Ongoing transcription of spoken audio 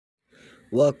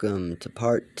Welcome to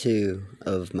part 2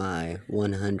 of my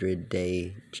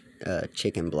 100-day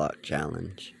chicken block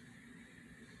challenge.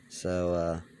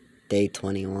 So, day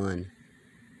 21.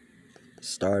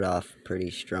 Start off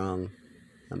pretty strong.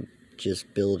 I'm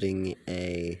just building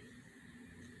a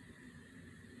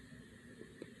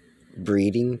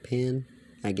breeding pen,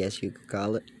 I guess you could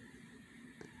call it.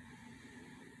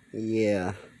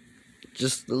 Yeah,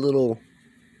 just a little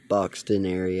boxed in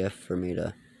area for me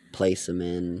to place them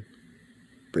in,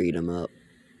 breed them up,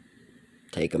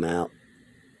 take them out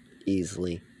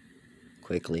easily,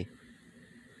 quickly.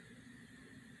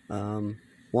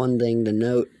 One thing to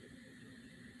note,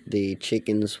 the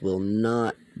chickens will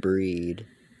not breed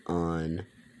on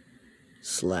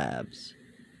slabs.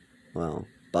 Well,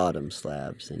 bottom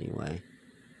slabs anyway.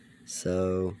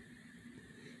 So,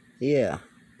 yeah,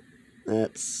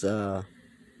 that's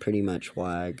pretty much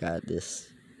why I got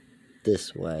this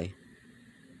way.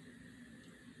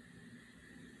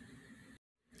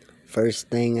 First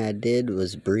thing I did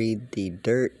was breed the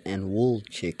dirt and wool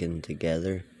chicken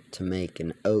together to make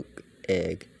an oak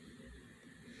egg.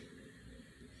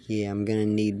 Yeah, I'm gonna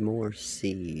need more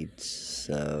seeds,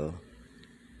 so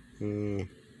for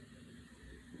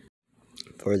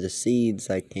the seeds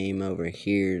I came over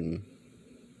here and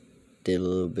did a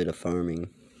little bit of farming.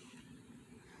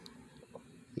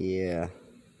 Yeah,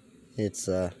 it's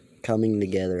coming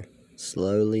together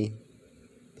slowly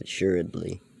but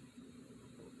surely.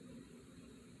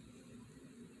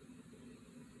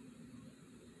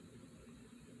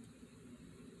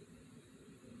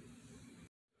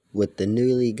 With the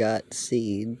newly got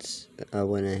seeds, I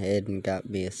went ahead and got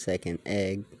me a second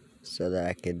egg so that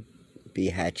I could be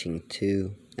hatching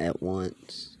 2 at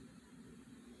once.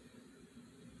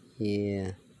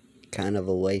 Yeah, kind of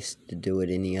a waste to do it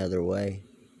any other way.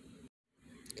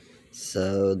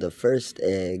 So the first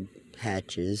egg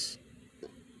hatches,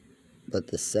 but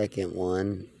the second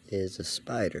one is a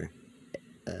spider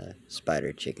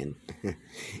chicken.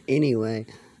 Anyway,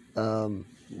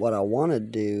 what I want to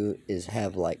do is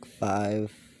have like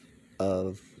 5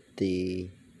 of the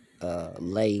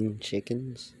laying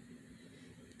chickens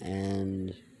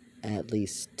and at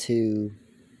least 2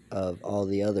 of all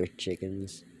the other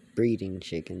chickens, breeding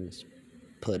chickens,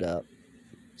 put up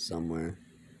somewhere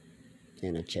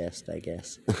in a chest, I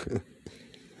guess.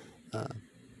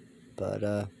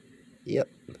 Yep,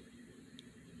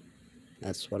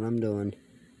 that's what I'm doing.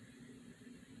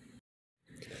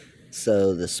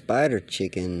 So the spider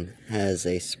chicken has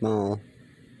a small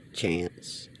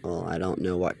chance, well, I don't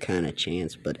know what kind of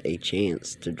chance, but a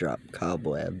chance to drop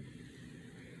cobweb.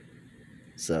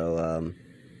 So,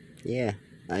 yeah,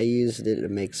 I used it to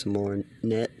make some more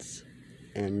nets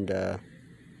and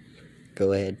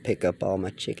go ahead pick up all my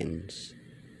chickens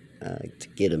to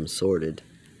get them sorted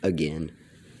again.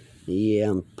 Yeah,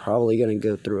 I'm probably gonna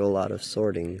go through a lot of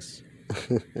sortings.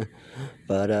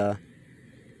 But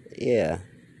yeah,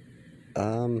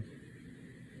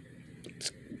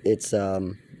 it's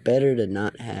better to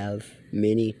not have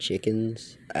many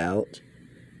chickens out,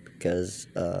 because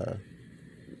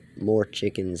more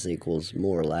chickens equals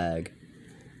more lag.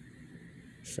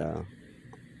 So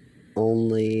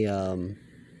only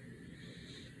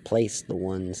place the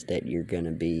ones that you're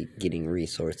gonna be getting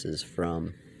resources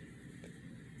from.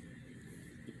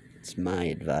 It's my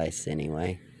advice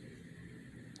anyway.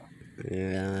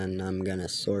 And I'm gonna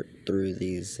sort through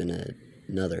these in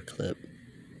another clip.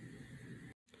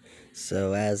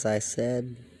 So as I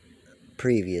said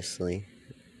previously,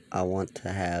 I want to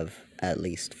have at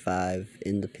least 5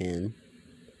 in the pen,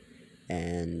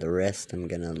 and the rest I'm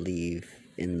gonna leave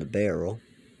in the barrel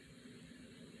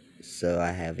so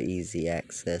I have easy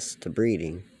access to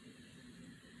breeding.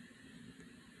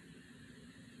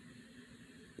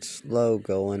 Slow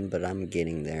going, but I'm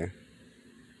getting there.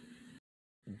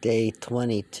 Day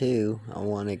 22, I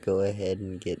want to go ahead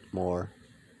and get more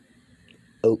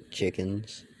oak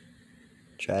chickens.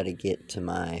 Try to get to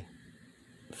my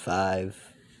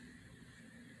 5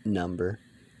 number.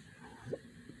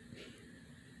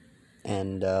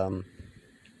 And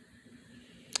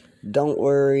don't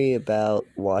worry about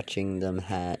watching them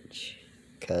hatch,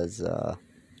 because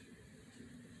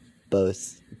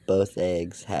both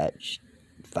eggs hatched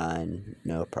fine,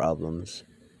 no problems.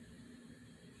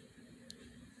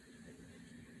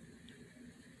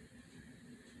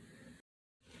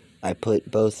 I put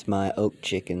both my oak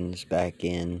chickens back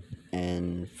in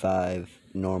and 5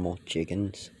 normal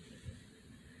chickens,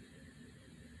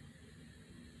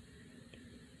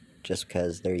 just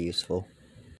because they're useful.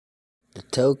 The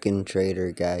token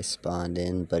trader guy spawned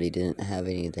in, but he didn't have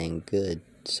anything good,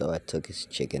 so I took his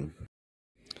chicken.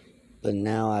 But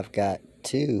now I've got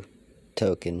 2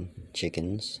 token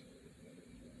chickens,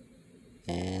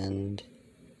 and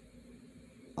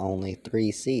only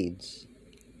 3 seeds.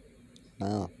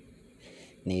 Well,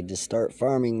 need to start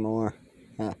farming more.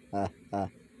 Ha ha ha.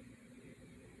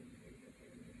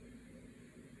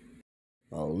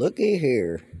 Well, looky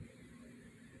here.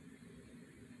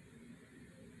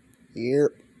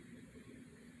 Yep.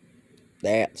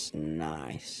 That's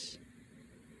nice.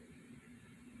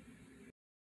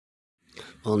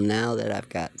 Well, now that I've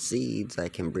got seeds, I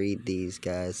can breed these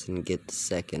guys and get the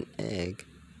second egg.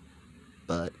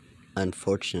 But,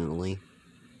 unfortunately,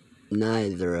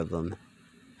 neither of them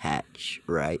hatch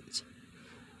right.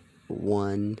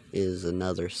 One is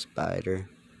another spider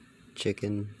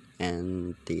chicken,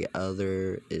 and the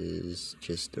other is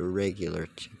just a regular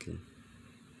chicken.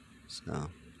 So,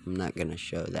 I'm not going to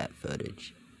show that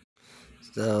footage.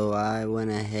 So, I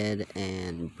went ahead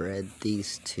and bred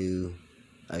these two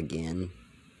again,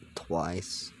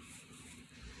 twice.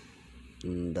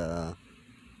 And,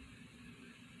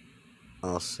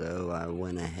 also, I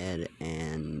went ahead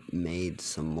and made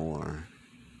some more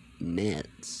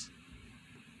nets.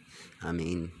 I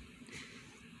mean,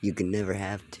 you can never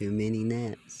have too many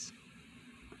nets.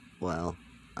 Well,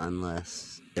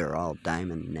 unless they're all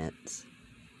diamond nets.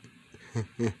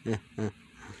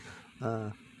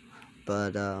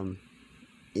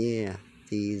 Yeah,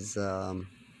 these,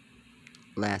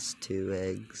 last 2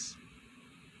 eggs,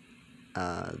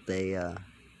 they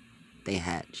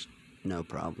hatched, no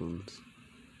problems.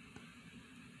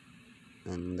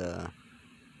 And,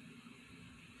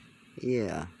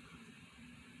 yeah.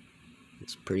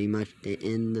 It's pretty much the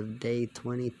end of day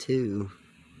 22.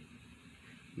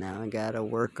 Now I gotta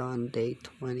work on day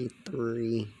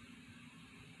 23.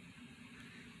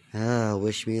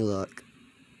 Wish me luck.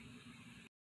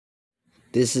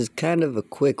 This is kind of a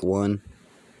quick one,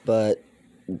 but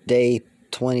day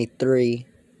 23,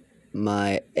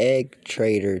 my egg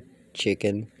trader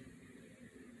chicken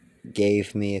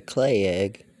gave me a clay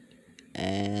egg,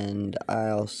 and I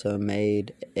also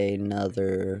made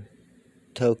another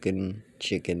token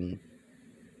chicken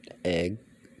egg,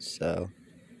 so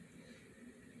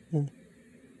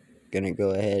gonna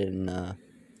go ahead and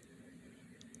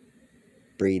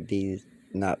breed these,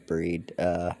 not breed,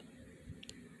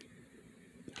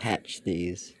 hatch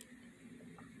these.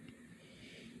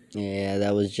 Yeah,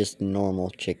 that was just normal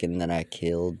chicken that I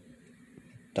killed.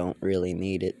 Don't really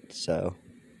need it, so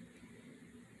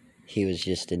he was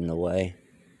just in the way.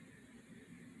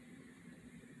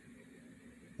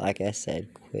 Like I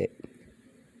said, quick.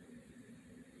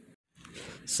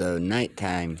 So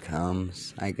nighttime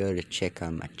comes, I go to check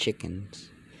on my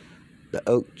chickens. The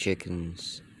oak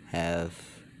chickens have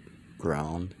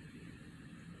grown.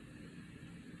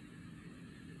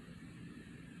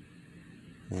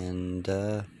 And,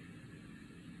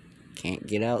 can't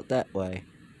get out that way.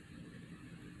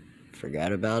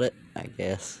 Forgot about it, I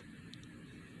guess.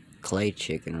 Clay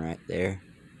chicken right there.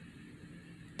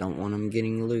 Don't want him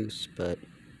getting loose, but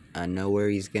I know where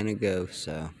he's gonna go,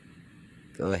 so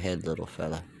go ahead, little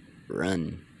fella.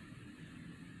 Run.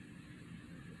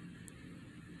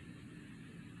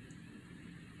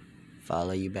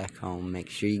 Follow you back home. Make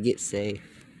sure you get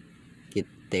safe. Get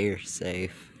there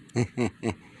safe.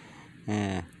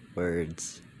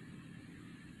 Words.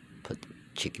 Put the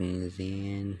chickens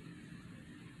in.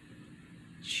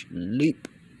 Sleep.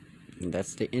 And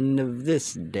that's the end of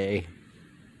this day.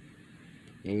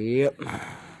 Yep.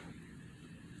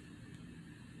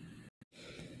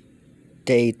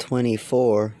 Day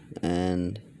 24,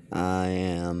 and I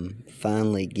am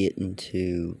finally getting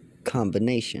to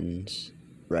combinations.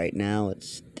 Right now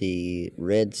it's the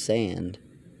red sand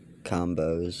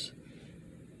combos.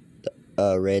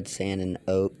 The red sand and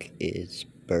oak is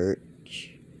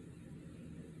birch.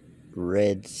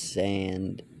 Red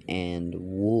sand and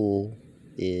wool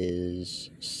is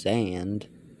sand,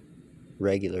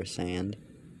 regular sand.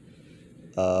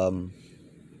 One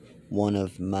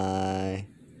of my,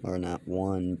 or not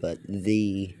one, but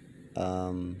the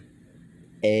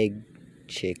egg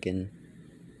chicken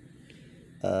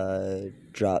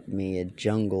dropped me a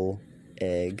jungle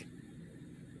egg,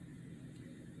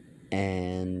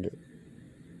 and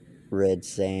red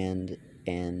sand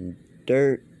and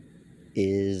dirt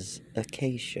is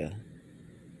acacia.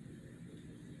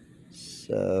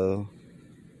 So,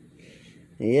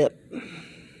 yep,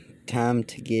 time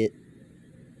to get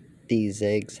these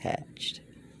eggs hatched.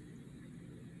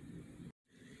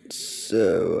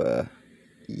 So,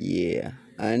 yeah,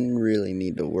 I really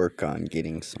need to work on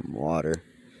getting some water.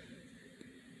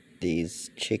 These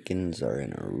chickens are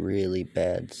in a really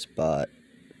bad spot,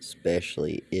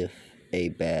 especially if a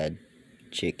bad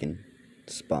chicken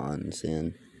spawns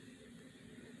in.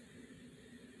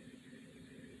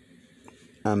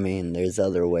 I mean, there's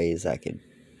other ways I could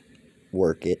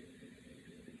work it.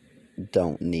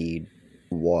 Don't need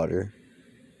water,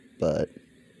 but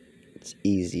it's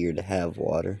easier to have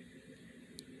water.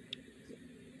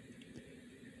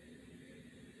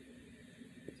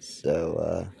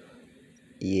 So,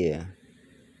 yeah.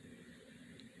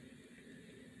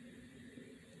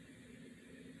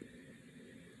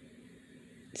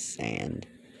 Sand.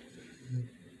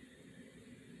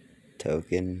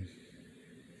 Token.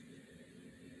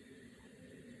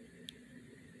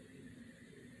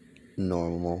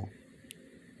 Normal.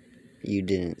 You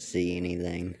didn't see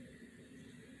anything.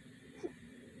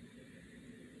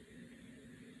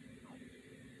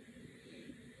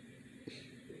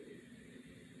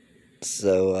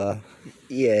 So,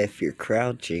 yeah, if you're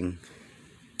crouching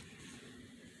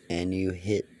and you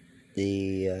hit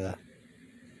the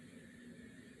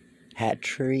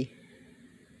hatchery,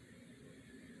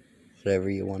 whatever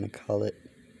you want to call it,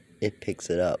 it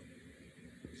picks it up.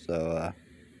 So,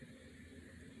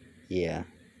 yeah,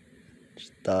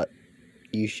 just thought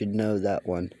you should know that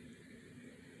one.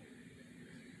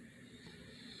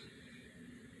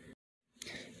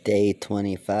 Day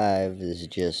 25 is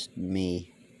just me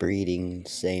breeding,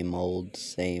 same old,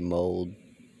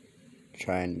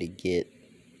 trying to get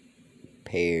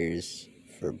pairs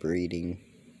for breeding.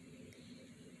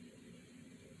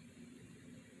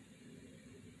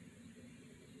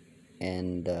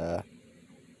 And,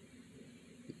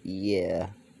 yeah,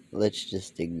 let's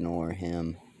just ignore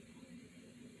him.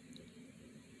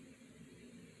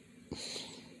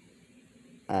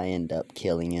 I end up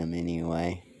killing him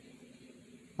anyway.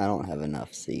 I don't have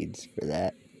enough seeds for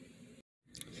that.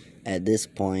 At this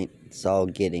point, it's all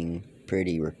getting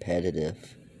pretty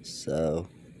repetitive, so,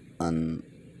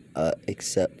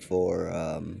 except for,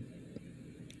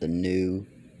 the new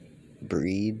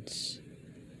breeds,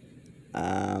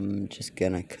 I'm just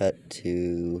gonna cut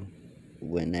to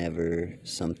whenever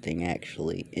something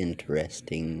actually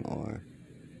interesting or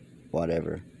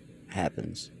whatever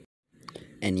happens.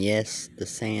 And yes, the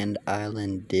sand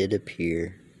island did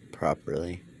appear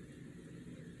properly.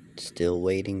 Still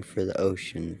waiting for the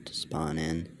ocean to spawn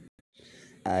in.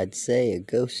 I'd say a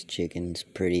ghost chicken's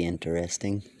pretty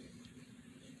interesting.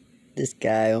 This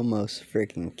guy almost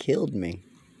freaking killed me.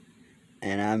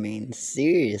 And I mean,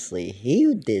 seriously,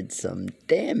 he did some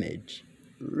damage.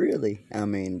 Really. I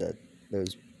mean,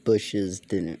 those bushes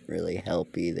didn't really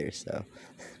help either, so.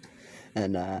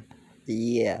 And,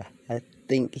 yeah, I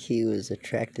think he was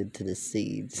attracted to the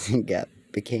seeds and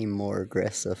became more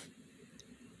aggressive.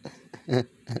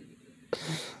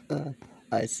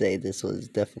 I say this was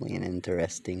definitely an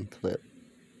interesting clip.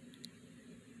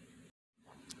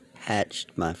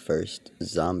 Hatched my first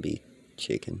zombie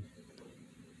chicken.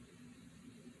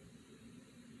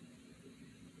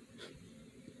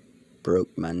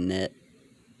 Broke my net.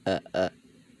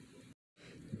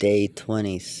 Day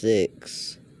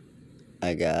 26,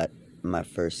 I got my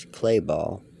first clay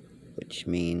ball, which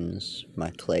means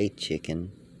my clay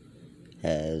chicken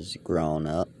has grown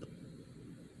up,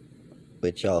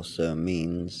 which also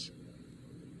means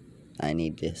I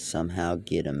need to somehow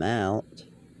get him out,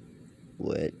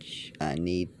 which I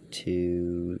need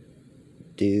to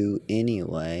do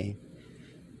anyway,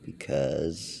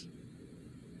 because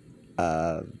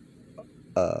I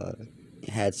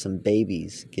had some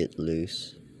babies get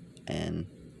loose, and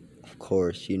of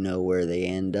course you know where they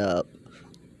end up.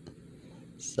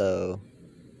 So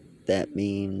that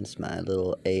means my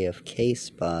little AFK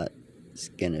spot is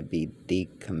gonna be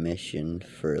decommissioned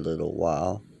for a little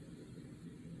while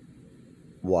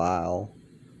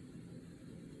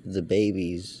the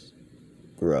babies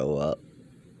grow up.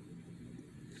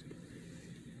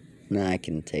 Now I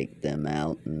can take them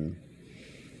out and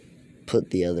put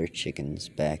the other chickens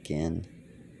back in.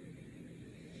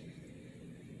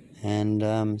 And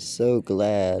I'm so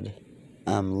glad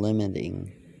I'm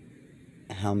limiting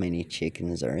how many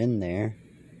chickens are in there,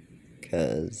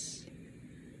 because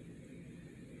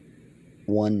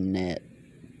one net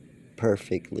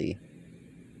perfectly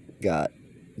got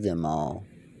them all,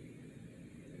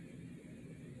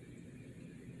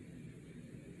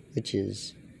 which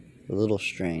is a little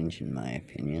strange in my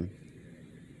opinion,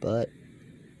 but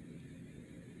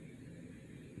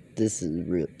this has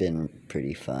been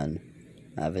pretty fun.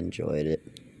 I've enjoyed it.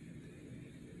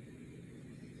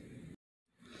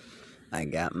 I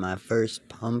got my first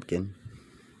pumpkin.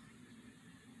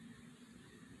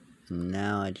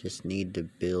 Now I just need to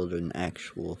build an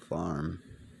actual farm.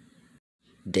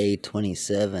 Day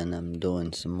 27, I'm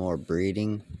doing some more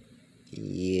breeding.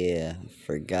 Yeah,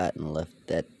 forgot and left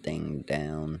that thing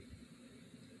down.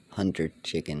 100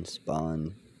 chickens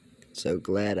spawned. So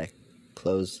glad I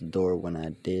closed the door when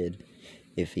I did.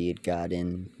 if he had got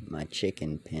in my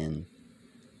chicken pen.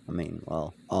 I mean,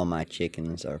 well, all my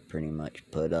chickens are pretty much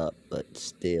put up, but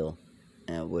still,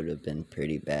 it would have been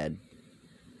pretty bad.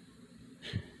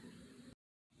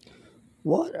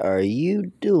 What are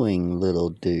you doing, little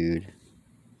dude?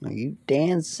 Are you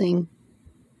dancing?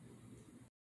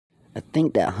 I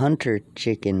think that hunter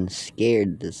chicken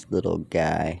scared this little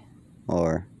guy,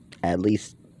 or at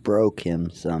least broke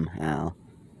him somehow.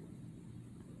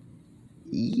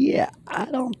 Yeah, I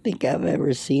don't think I've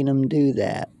ever seen him do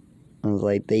that. I was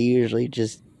like, they usually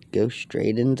just go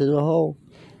straight into the hole.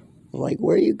 I was like,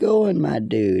 where you going, my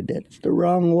dude? That's the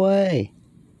wrong way.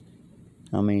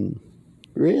 I mean,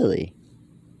 really?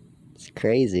 It's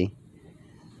crazy.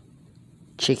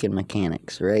 Chicken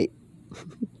mechanics, right?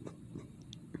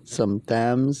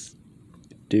 Sometimes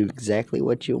do exactly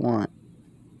what you want.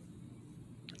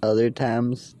 Other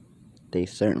times, they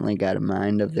certainly got a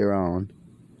mind of their own.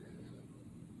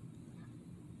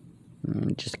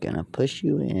 I'm just gonna push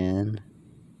you in.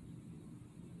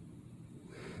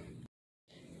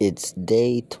 It's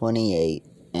day 28,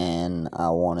 and I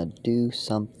want to do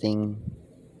something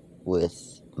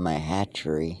with my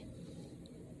hatchery.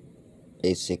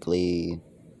 Basically,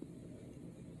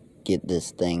 get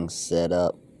this thing set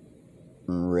up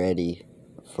and ready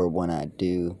for when I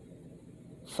do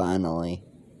finally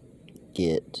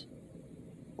get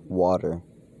water.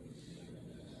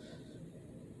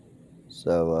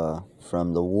 So,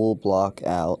 from the wool block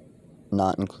out,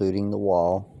 not including the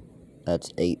wall,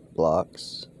 that's 8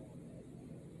 blocks.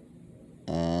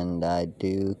 And I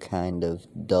do kind of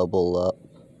double up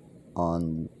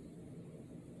on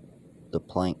the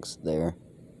planks there.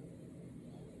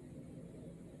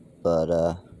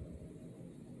 But,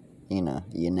 you know,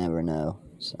 you never know,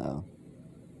 so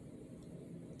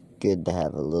good to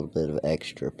have a little bit of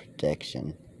extra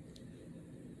protection.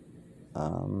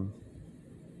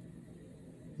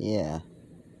 Yeah.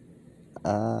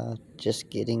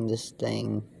 Just getting this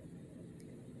thing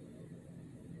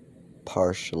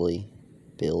partially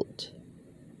built.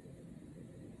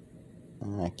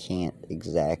 I can't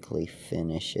exactly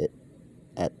finish it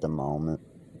at the moment,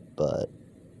 but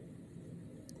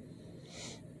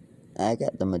I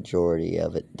got the majority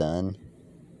of it done.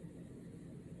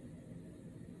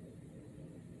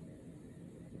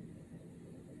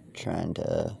 Trying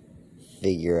to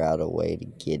figure out a way to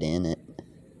get in it.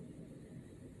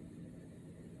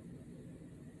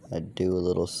 I do a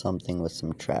little something with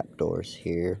some trapdoors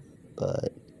here,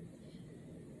 but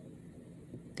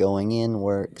going in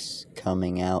works,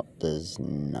 coming out does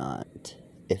not.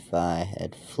 If I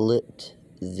had flipped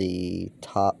the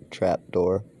top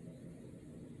trapdoor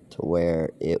to where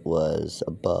it was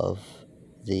above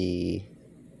the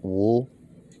wool,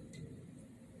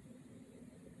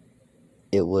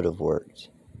 it would have worked,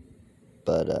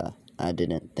 but I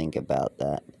didn't think about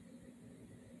that.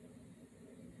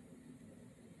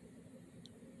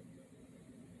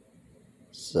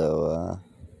 So,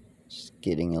 just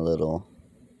getting a little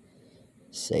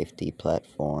safety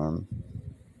platform,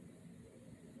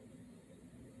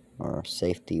 or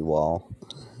safety wall,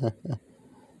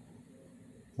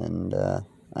 and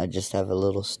I just have a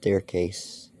little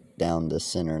staircase down the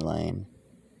center lane.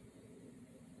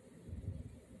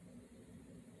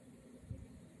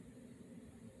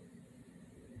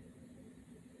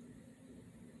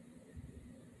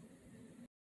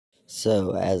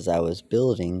 So as I was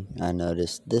building, I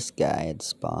noticed this guy had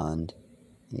spawned.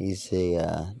 He's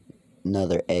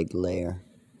another egg layer.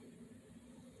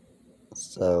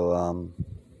 So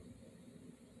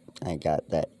I got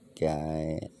that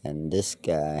guy and this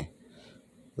guy.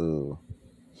 Ooh,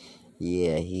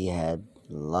 yeah, he had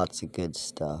lots of good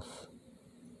stuff.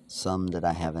 Some that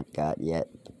I haven't got yet,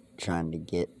 but trying to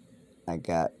get. I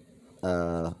got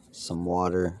some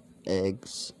water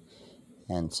eggs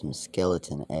and some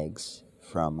skeleton eggs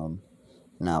from them,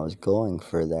 and I was going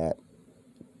for that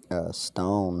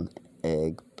stone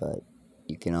egg, but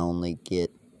you can only get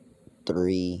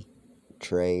 3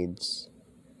 trades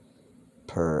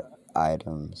per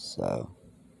item, so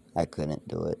I couldn't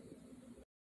do it.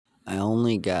 I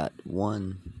only got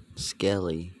 1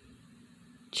 skelly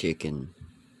chicken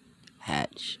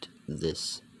hatched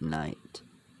this night.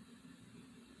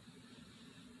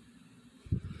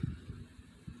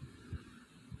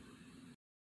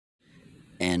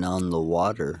 And on the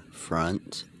water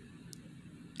front,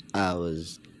 I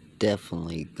was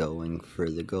definitely going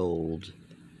for the gold.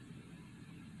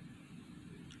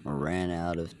 I ran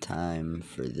out of time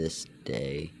for this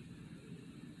day.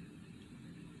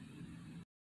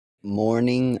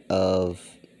 Morning of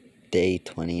day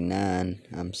 29,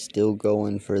 I'm still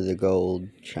going for the gold,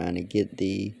 trying to get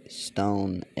the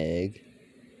stone egg.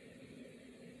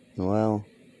 well,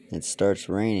 it starts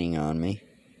raining on me.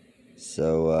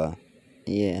 So,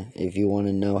 yeah, if you want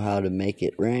to know how to make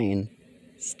it rain,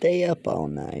 stay up all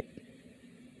night.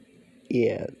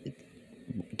 Yeah, it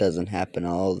doesn't happen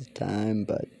all the time,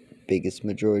 but biggest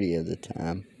majority of the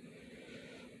time.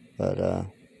 But,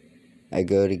 I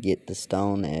go to get the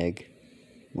stone egg,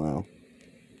 well,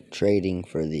 trading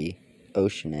for the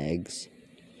ocean eggs,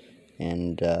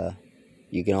 and,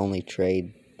 you can only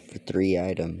trade for 3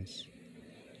 items.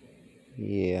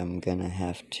 Yeah, I'm gonna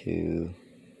have to,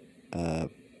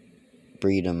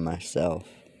 breed them myself.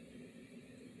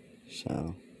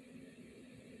 So,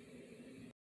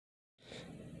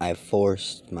 I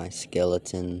forced my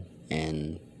skeleton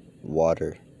and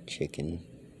water chicken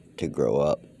to grow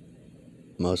up,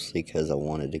 mostly because I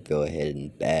wanted to go ahead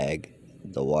and bag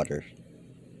the water.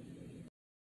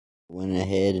 Went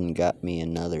ahead and got me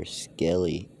another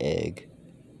skelly egg.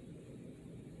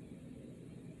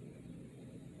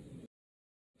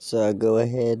 So I go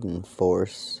ahead and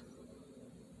force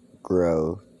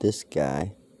grow this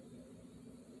guy.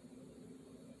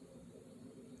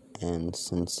 And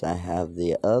since I have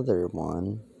the other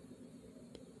one,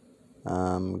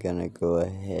 I'm gonna go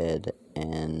ahead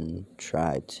and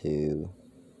try to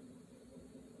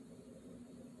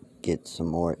get some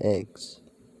more eggs.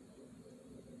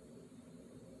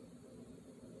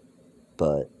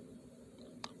 But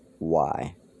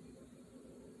why?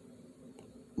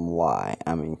 Why?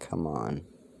 I mean, come on.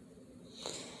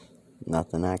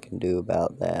 Nothing I can do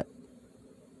about that.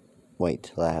 Wait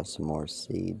till I have some more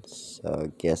seeds. So I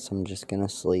guess I'm just gonna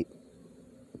sleep.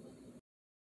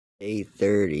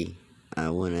 8:30, I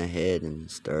went ahead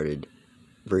and started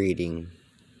breeding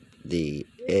the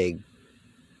egg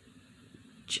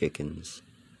chickens.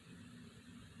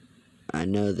 I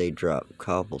know they drop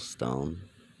cobblestone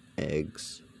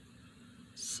eggs,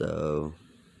 so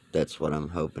that's what I'm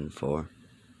hoping for.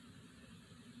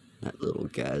 That little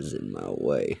guy's in my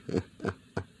way.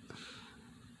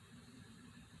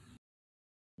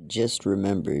 Just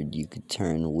remembered you could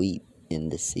turn wheat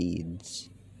into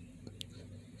seeds.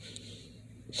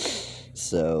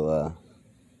 So,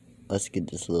 let's get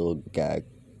this little guy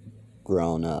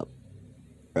grown up,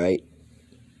 right?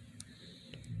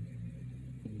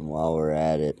 While we're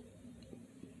at it,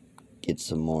 get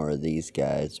some more of these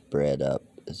guys bred up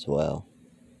as well.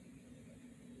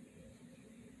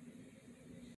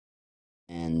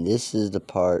 And this is the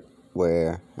part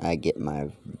where I get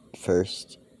my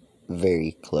first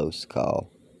very close call.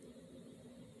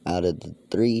 Out of the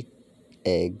 3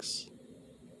 eggs,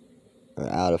 or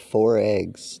out of 4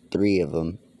 eggs, 3 of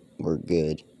them were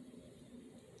good.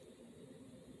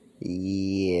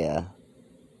 Yeah.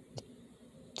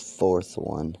 4th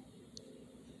one.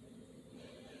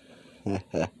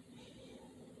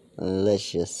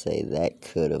 Let's just say that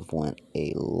could have went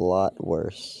a lot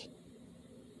worse.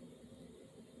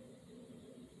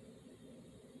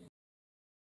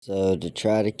 So to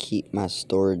try to keep my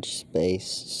storage space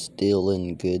still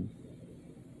in good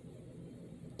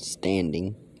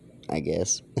standing, I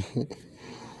guess,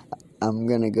 I'm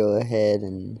gonna go ahead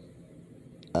and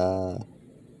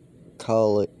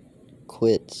call it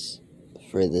quits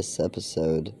for this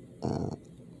episode.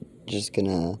 Just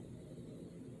gonna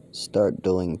start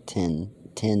doing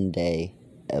 10-day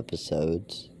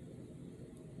episodes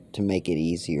to make it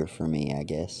easier for me, I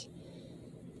guess.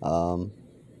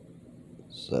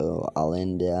 So I'll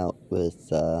end out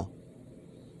with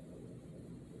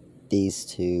these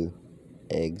 2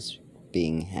 eggs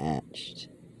being hatched,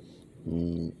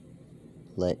 and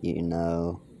let you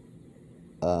know.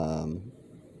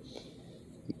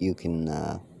 You can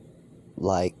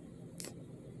like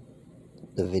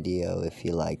the video if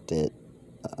you liked it,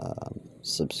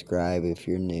 subscribe if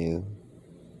you're new,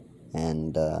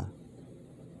 and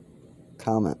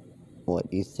comment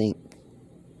what you think.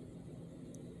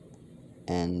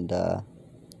 And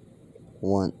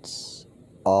once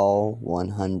all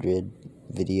 100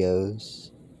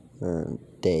 videos, or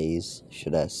days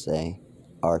should I say,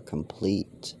 are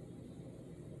complete,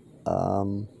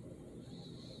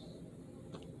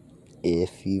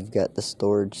 if you've got the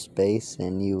storage space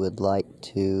and you would like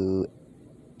to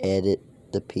edit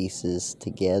the pieces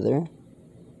together,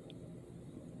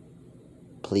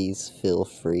 please feel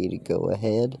free to go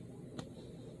ahead.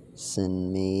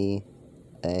 Send me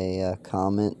a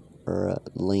comment or a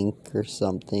link or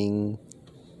something,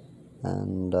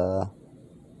 and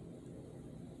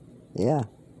yeah,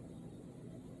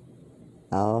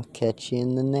 I'll catch you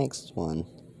in the next one.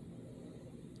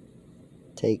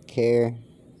 Take care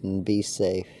and be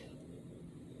safe.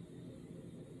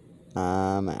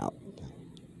 I'm out.